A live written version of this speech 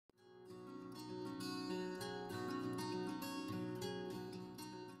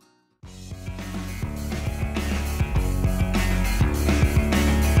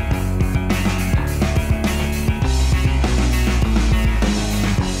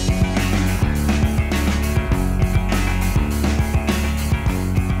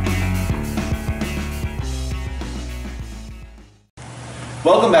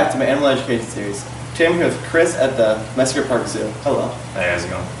Welcome back to my animal education series. Today I'm here with Chris at the Mesker Park Zoo. Hello. Hey, how's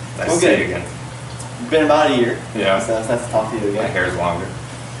it going? Nice to see you again. It's been about a year. Yeah. So it's nice to talk to you again. My hair's longer.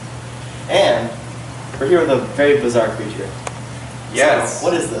 And we're here with a very bizarre creature. Yes. So,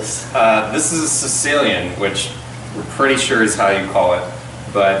 what is this? This is a Caecilian, which we're pretty sure is how you call it.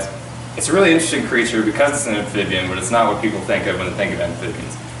 But it's a really interesting creature because it's an amphibian, but it's not what people think of when they think of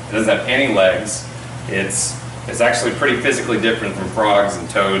amphibians. It doesn't have any legs. It's actually pretty physically different from frogs and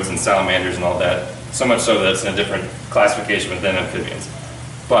toads and salamanders and all that, so much so that it's in a different classification within amphibians.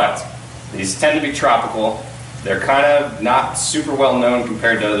 But these tend to be tropical. They're kind of not super well known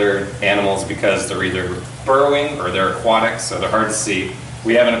compared to other animals because they're either burrowing or they're aquatic, so they're hard to see.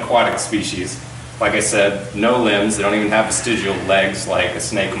 We have an aquatic species. Like I said, no limbs. They don't even have vestigial legs like a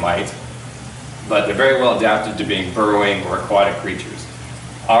snake might. But they're very well adapted to being burrowing or aquatic creatures.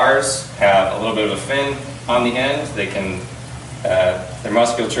 Ours have a little bit of a fin on the end. They can, their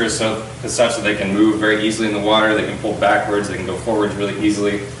musculature is such that they can move very easily in the water. They can pull backwards. They can go forwards really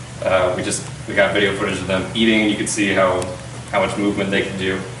easily. We got video footage of them eating. You can see how much movement they can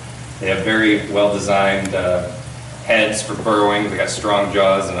do. They have very well designed heads for burrowing. They got strong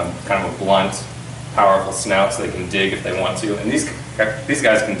jaws and a kind of a blunt, powerful snout, so they can dig if they want to. And these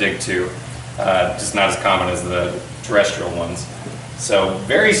guys can dig too, just not as common as the terrestrial ones. So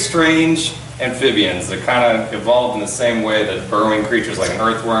very strange amphibians that kind of evolved in the same way that burrowing creatures like an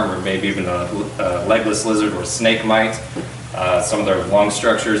earthworm or maybe even a legless lizard or a snake might. Some of their lung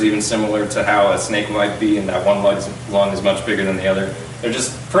structure is even similar to how a snake might be, and that one lung is much bigger than the other. They're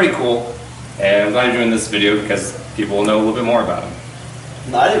just pretty cool, and I'm glad you're doing this video because people will know a little bit more about them.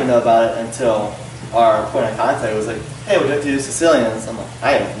 No, I didn't even know about it until our point of contact was like, hey, would you like to do Caecilians? I'm like,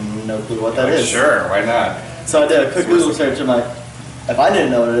 I have no clue what that is. Sure, why not? So I did a quick Google search. I'm like, if I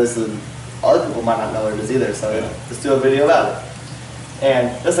didn't know what it is, then other people might not know what it is either, so let's do a video about it.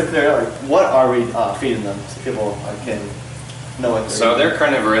 And just to clear it up, what are we feeding them so people can know what they're So they're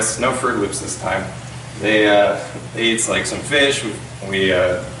carnivorous, no Fruit Loops this time. They eat like some fish.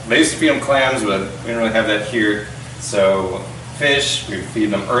 They used to feed them clams, but we don't really have that here. So fish, we feed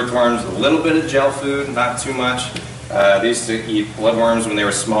them earthworms, a little bit of gel food, not too much. They used to eat bloodworms when they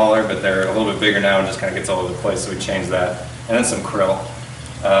were smaller, but they're a little bit bigger now and just kind of gets all over the place, so we changed that. And then some krill.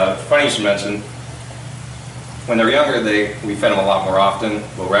 Funny you should mention, when they're younger, we fed them a lot more often,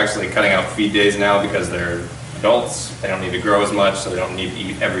 but we're actually cutting out feed days now because they're adults. They don't need to grow as much, so they don't need to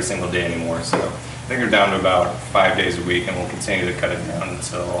eat every single day anymore. So I think they're down to about 5 days a week, and we'll continue to cut it down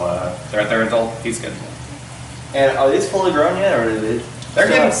until they're at their adult feed schedule. And are these fully grown yet, or are they? They're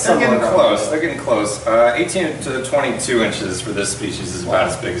getting close. They're getting close. 18 to 22 inches for this species is about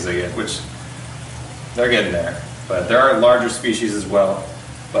as big as they get, which they're getting there. But there are larger species as well.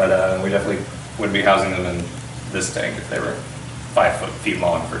 But we definitely wouldn't be housing them in this tank if they were 5 feet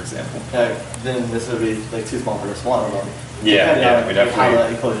long, for example. Then this would be like too small for this one, or yeah, we definitely. How the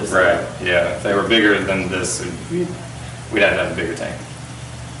enclosure is right. Yeah, if they were bigger than this, we'd have to have a bigger tank.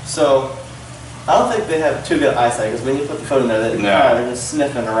 So I don't think they have too good eyesight because when you put the food in there, they're just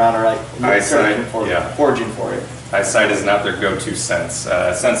sniffing around or like searching for it, foraging for it. Eyesight is not their go-to sense.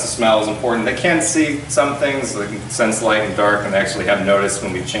 Sense of smell is important. They can see some things, they can sense light and dark, and they actually have noticed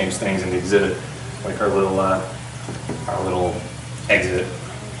when we change things in the exhibit, like our little exit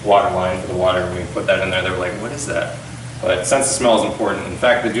water line for the water. When we put that in there, they were like, "What is that?" But sense of smell is important. In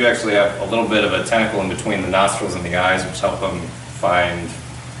fact, they do actually have a little bit of a tentacle in between the nostrils and the eyes, which help them find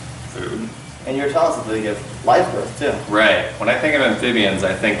food. And you're telling us that they give live birth too. Right. When I think of amphibians,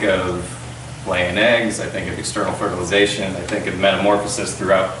 I think of laying eggs, I think of external fertilization, I think of metamorphosis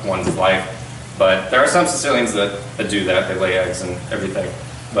throughout one's life. But there are some Caecilians that do that, they lay eggs and everything.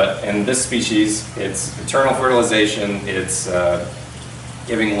 But in this species, it's internal fertilization, it's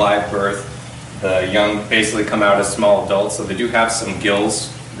giving live birth. The young basically come out as small adults, so they do have some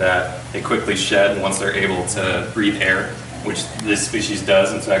gills that they quickly shed once they're able to breathe air, which this species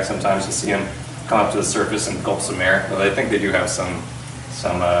does. In fact, sometimes you see them come up to the surface and gulp some air. But I think they do have some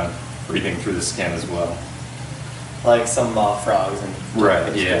breathing through the skin as well. Like some frogs and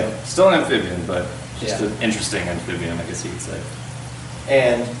right, yeah. Too. Still an amphibian, but just an interesting amphibian, I guess you could say.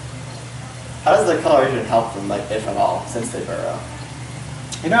 And how does the coloration help them, like if at all, since they burrow?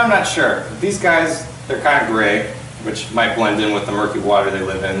 You know, I'm not sure. These guys, they're kind of gray, which might blend in with the murky water they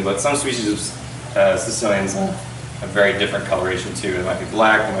live in, but some species of Caecilians have a very different coloration too. It might be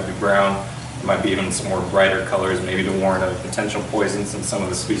black, it might be brown, it might be even some more brighter colors, maybe to warn of potential poison, since some of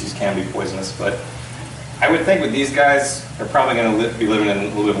the species can be poisonous. But I would think with these guys, they're probably going to be living in a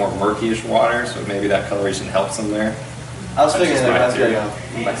little bit more murkyish water, so maybe that coloration helps them there. I was thinking just like, my that's good,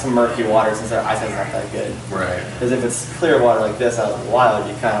 theory. like some murky water since our eyesight's not that good. Right. Because if it's clear water like this out in the wild,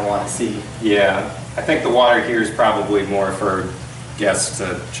 you kind of want to see. Yeah, I think the water here is probably more for guests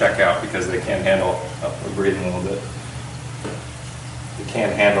to check out because they can't handle, we're breathing a little bit. They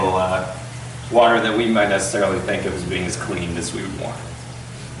can't handle water that we might necessarily think of as being as clean as we would want.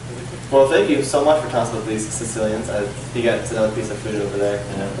 Well, thank you so much for telling us about these Caecilians. You got another piece of food over there.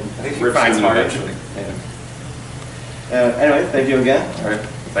 I think we're fine eventually. Yeah. Anyway, thank you again. All right,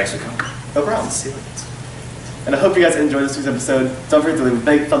 thanks for coming. No problem. And I hope you guys enjoyed this week's episode. Don't forget to leave a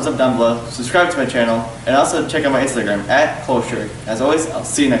big thumbs up down below, subscribe to my channel, and also check out my Instagram @Closure. As always, I'll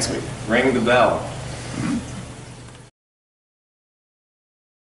see you next week. Ring the bell.